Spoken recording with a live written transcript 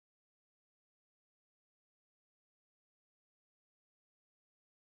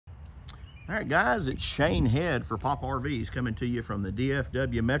All right, guys, it's Shane Head for Pop RVs coming to you from the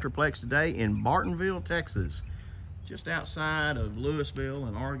DFW Metroplex today in Bartonville, Texas. Just outside of Louisville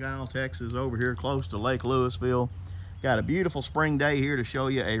and Argyle, Texas, over here close to Lake Louisville. Got a beautiful spring day here to show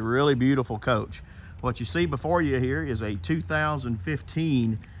you a really beautiful coach. What you see before you here is a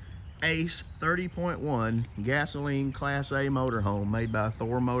 2015 ACE 30.1 gasoline Class A motorhome made by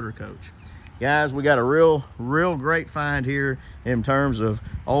Thor Motor Coach. Guys, we got a real great find here in terms of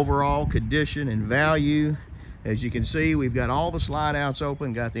overall condition and value. As you can see, we've got all the slide outs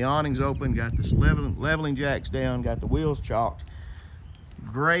open, got the awnings open, got the leveling jacks down, got the wheels chalked.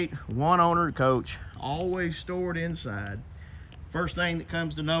 Great one owner coach, always stored inside. First thing that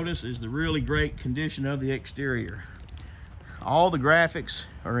comes to notice is the really great condition of the exterior. All the graphics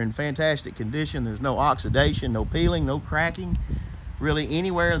are in fantastic condition. There's no oxidation, no peeling, no cracking. Really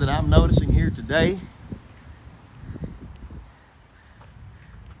anywhere that I'm noticing here today.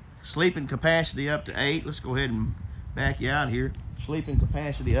 Sleeping capacity up to 8. Let's go ahead and back you out here. Sleeping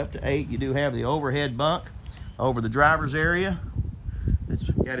capacity up to 8. You do have the overhead bunk over the driver's area. It's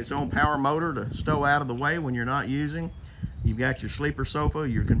got its own power motor to stow out of the way when you're not using. You've got your sleeper sofa,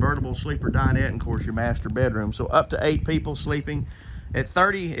 your convertible sleeper dinette, and of course your master bedroom. So up to 8 people sleeping. At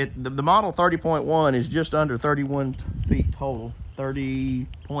 30, the model 30.1 is just under 31 feet total.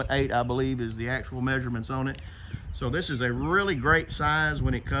 30.8, I believe, is the actual measurements on it. So this is a really great size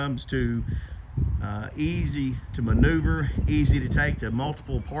when it comes to easy to maneuver, easy to take to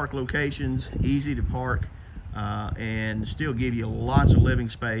multiple park locations, easy to park, and still give you lots of living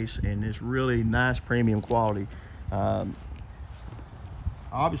space and this really nice premium quality.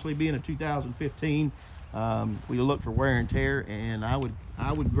 Obviously, being a 2015, we look for wear and tear, and I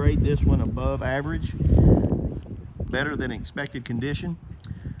would grade this one above average. Better than expected condition.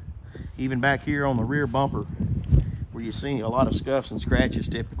 Even back here on the rear bumper where you see a lot of scuffs and scratches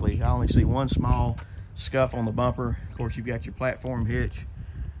typically, I only see one small scuff on the bumper. Of course, you've got your platform hitch.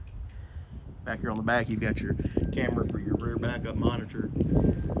 Back here on the back, you've got your camera for your rear backup monitor.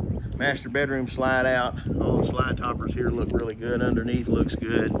 Master bedroom slide out. All the slide toppers here look really good. Underneath looks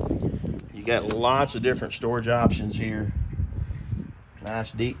good. You got lots of different storage options here.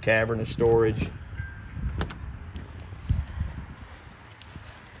 Nice deep cavernous storage.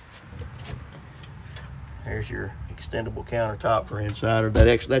 There's your extendable countertop for inside.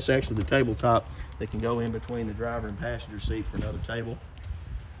 That's actually the tabletop that can go in between the driver and passenger seat for another table.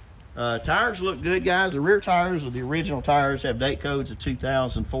 Tires look good, guys. The rear tires are the original tires, have date codes of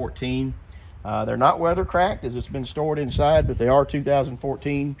 2014. They're not weather cracked as it's been stored inside, but they are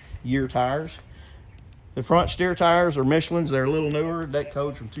 2014 year tires. The front steer tires are Michelin's. They're a little newer, date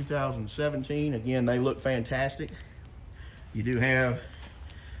codes from 2017. Again, they look fantastic. You do have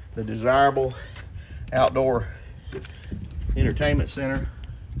the desirable outdoor entertainment center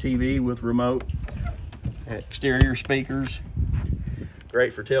TV with remote, exterior speakers,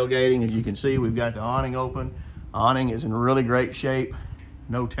 great for tailgating. As you can see, we've got the awning open. Awning is in really great shape,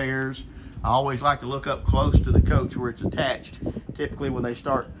 no tears. I always like to look up close to the coach where it's attached. Typically when they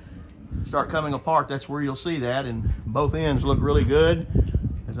start coming apart, that's where you'll see that, and both ends look really good.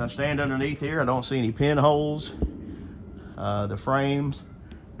 As I stand underneath here, I don't see any pinholes. The frames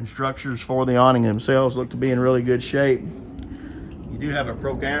and structures for the awning themselves look to be in really good shape. You do have a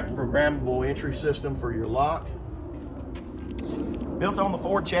programmable entry system for your lock. Built on the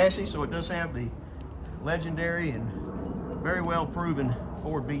Ford chassis, so it does have the legendary and very well proven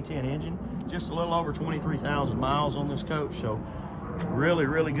Ford V10 engine. Just a little over 23,000 miles on this coach, so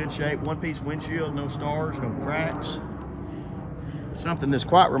really good shape. One-piece windshield, no stars, no cracks. Something that's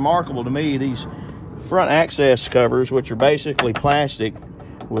quite remarkable to me, these front access covers, which are basically plastic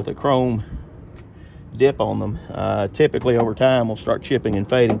with a chrome dip on them, typically over time will start chipping and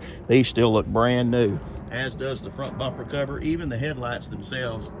fading. These still look brand new, as does the front bumper cover. Even the headlights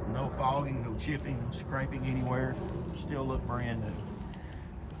themselves, no fogging, no chipping, no scraping anywhere, still look brand new.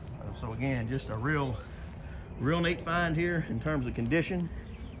 So again, just a real neat find here in terms of condition.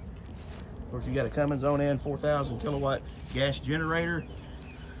 Of course, you got a Cummins on-end 4,000 kilowatt gas generator.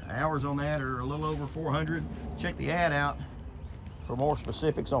 Hours on that are a little over 400. Check the ad out for more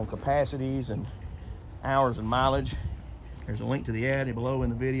specifics on capacities and hours and mileage. There's a link to the ad below in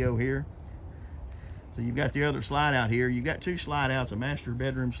the video here. So you've got the other slide out here. You've got two slide outs, a master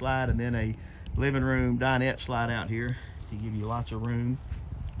bedroom slide and then a living room dinette slide out here to give you lots of room.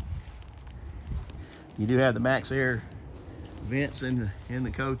 You do have the Max Air vents in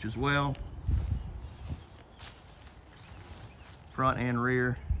the coach as well. Front and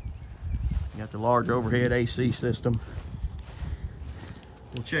rear. You got the large overhead A.C.E system.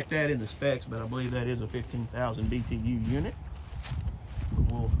 We'll check that in the specs, but I believe that is a 15,000 BTU unit.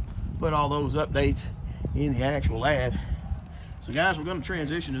 We'll put all those updates in the actual ad. So guys, we're going to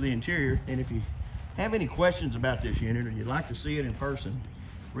transition to the interior, and if you have any questions about this unit or you'd like to see it in person,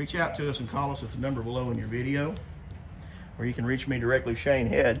 reach out to us and call us at the number below in your video, or you can reach me directly, Shane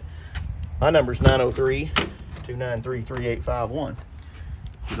Head. My number is 903-293-3851.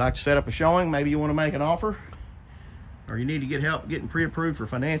 If you'd like to set up a showing, maybe you want to make an offer, or you need to get help getting pre-approved for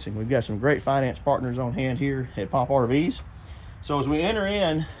financing, we've got some great finance partners on hand here at Pop RVs. So as we enter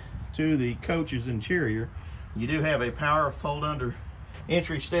in to the coach's interior, you do have a power fold under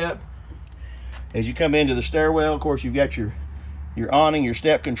entry step. As you come into the stairwell, of course, you've got your awning, your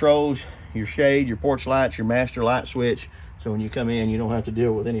step controls, your shade, your porch lights, your master light switch. So when you come in, you don't have to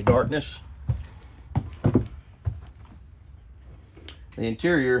deal with any darkness. The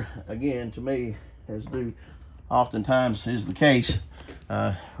interior, again, to me, as do oftentimes is the case,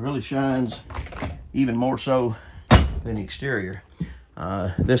 really shines even more so than the exterior.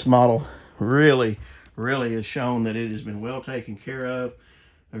 This model really has shown that it has been well taken care of.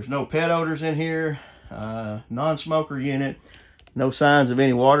 There's no pet odors in here, non-smoker unit, no signs of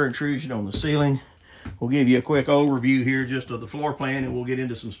any water intrusion on the ceiling. We'll give you a quick overview here just of the floor plan, and we'll get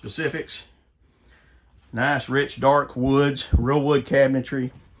into some specifics. Nice, rich, dark woods, real wood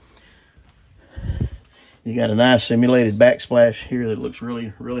cabinetry. You got a nice simulated backsplash here that looks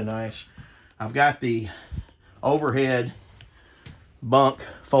really nice. I've got the overhead bunk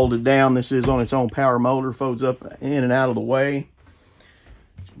folded down. This is on its own power motor, folds up in and out of the way.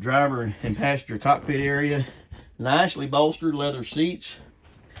 Driver and passenger cockpit area, nicely bolstered leather seats.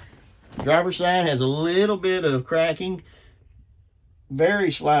 Driver's side has a little bit of cracking, very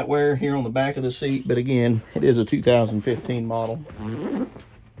slight wear here on the back of the seat, but again, it is a 2015 model.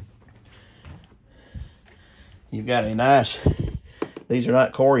 You've got a nice, these are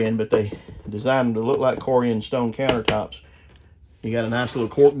not Corian, but they designed them to look like Corian stone countertops. You got a nice little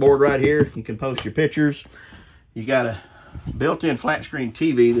cork board right here. You can post your pictures. You got a built-in flat screen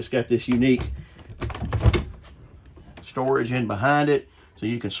TV that's got this unique storage in behind it, so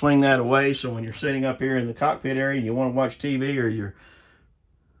you can swing that away. So when you're sitting up here in the cockpit area and you want to watch TV, or your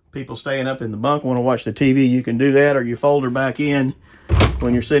people staying up in the bunk want to watch the TV, you can do that, or you fold her back in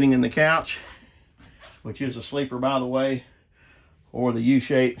when you're sitting in the couch, which is a sleeper, by the way, or the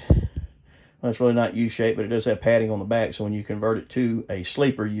U-shape. Well, it's really not U-shaped, but it does have padding on the back, so when you convert it to a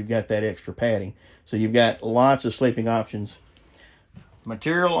sleeper, you've got that extra padding. So you've got lots of sleeping options.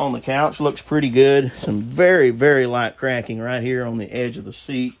 Material on the couch looks pretty good. Some very light cracking right here on the edge of the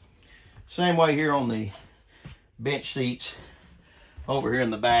seat. Same way here on the bench seats over here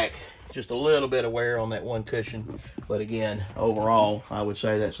in the back. Just a little bit of wear on that one cushion, but again, overall, I would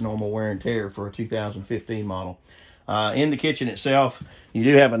say that's normal wear and tear for a 2015 model. In the kitchen itself, you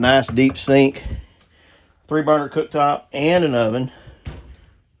do have a nice deep sink, 3-burner cooktop, and an oven.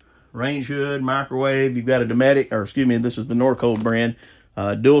 Range hood, microwave. You've got a Dometic, or excuse me, this is the Norcold brand,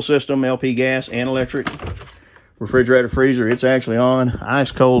 dual system, LP gas and electric. Refrigerator, freezer, it's actually on,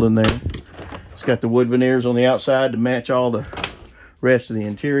 ice cold in there. It's got the wood veneers on the outside to match all the rest of the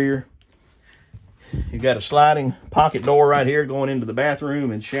interior. You've got a sliding pocket door right here going into the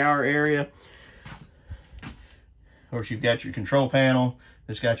bathroom and shower area. Of course, you've got your control panel.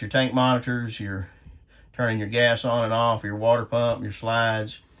 It's got your tank monitors, your turning your gas on and off, your water pump, your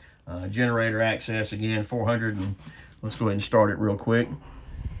slides, generator access, again, 400, and let's go ahead and start it real quick.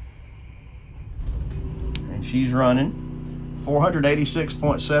 And she's running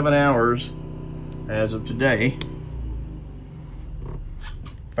 486.7 hours as of today.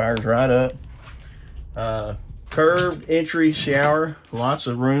 Fires right up. Curved entry shower, lots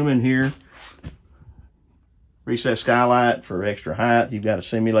of room in here. Recessed skylight for extra height. You've got a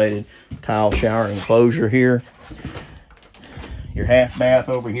simulated tile shower enclosure here. Your half bath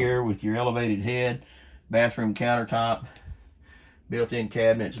over here with your elevated head, bathroom countertop, built-in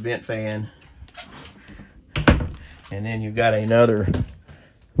cabinets, vent fan. And then you've got another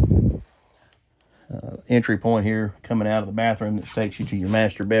entry point here coming out of the bathroom that takes you to your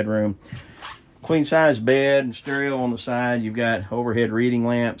master bedroom. Queen size bed and stereo on the side. You've got overhead reading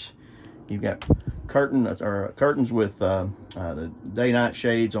lamps. You've got curtains with the day-night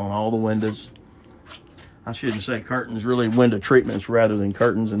shades on all the windows. I shouldn't say curtains, really window treatments rather than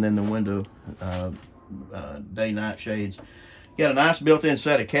curtains, and then the window day-night shades. You got a nice built-in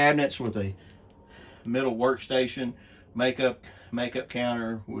set of cabinets with a middle workstation, makeup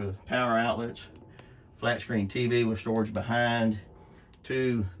counter with power outlets, flat screen TV with storage behind,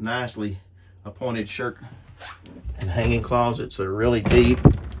 2 nicely appointed shirt and hanging closets that are really deep.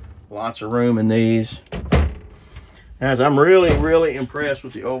 Lots of room in these. As I'm really impressed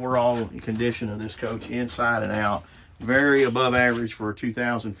with the overall condition of this coach inside and out. very above average for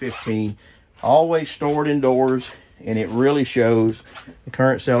 2015. Always stored indoors, and it really shows. The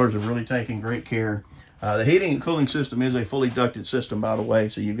current sellers are really taking great care. The heating and cooling system is a fully ducted system, by the way,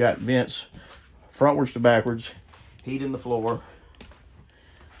 so you've got vents frontwards to backwards, heat in the floor.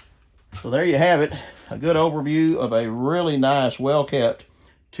 So there you have it, a good overview of a really nice, well-kept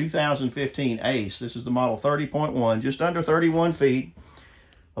 2015 ACE. This is the model 30.1, just under 31 feet.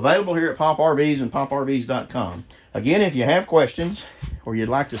 Available here at Pop RVs and poprvs.com. Again, if you have questions or you'd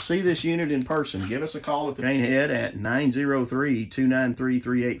like to see this unit in person, give us a call at the main head at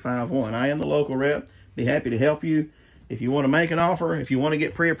 903-293-3851. I am the local rep. Be happy to help you. If you want to make an offer, if you want to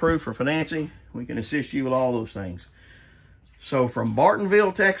get pre-approved for financing, we can assist you with all those things. So from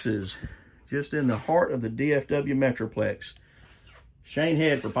Bartonville, Texas, just in the heart of the DFW Metroplex, Shane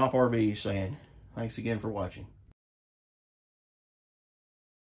Head for Pop RVs saying, thanks again for watching.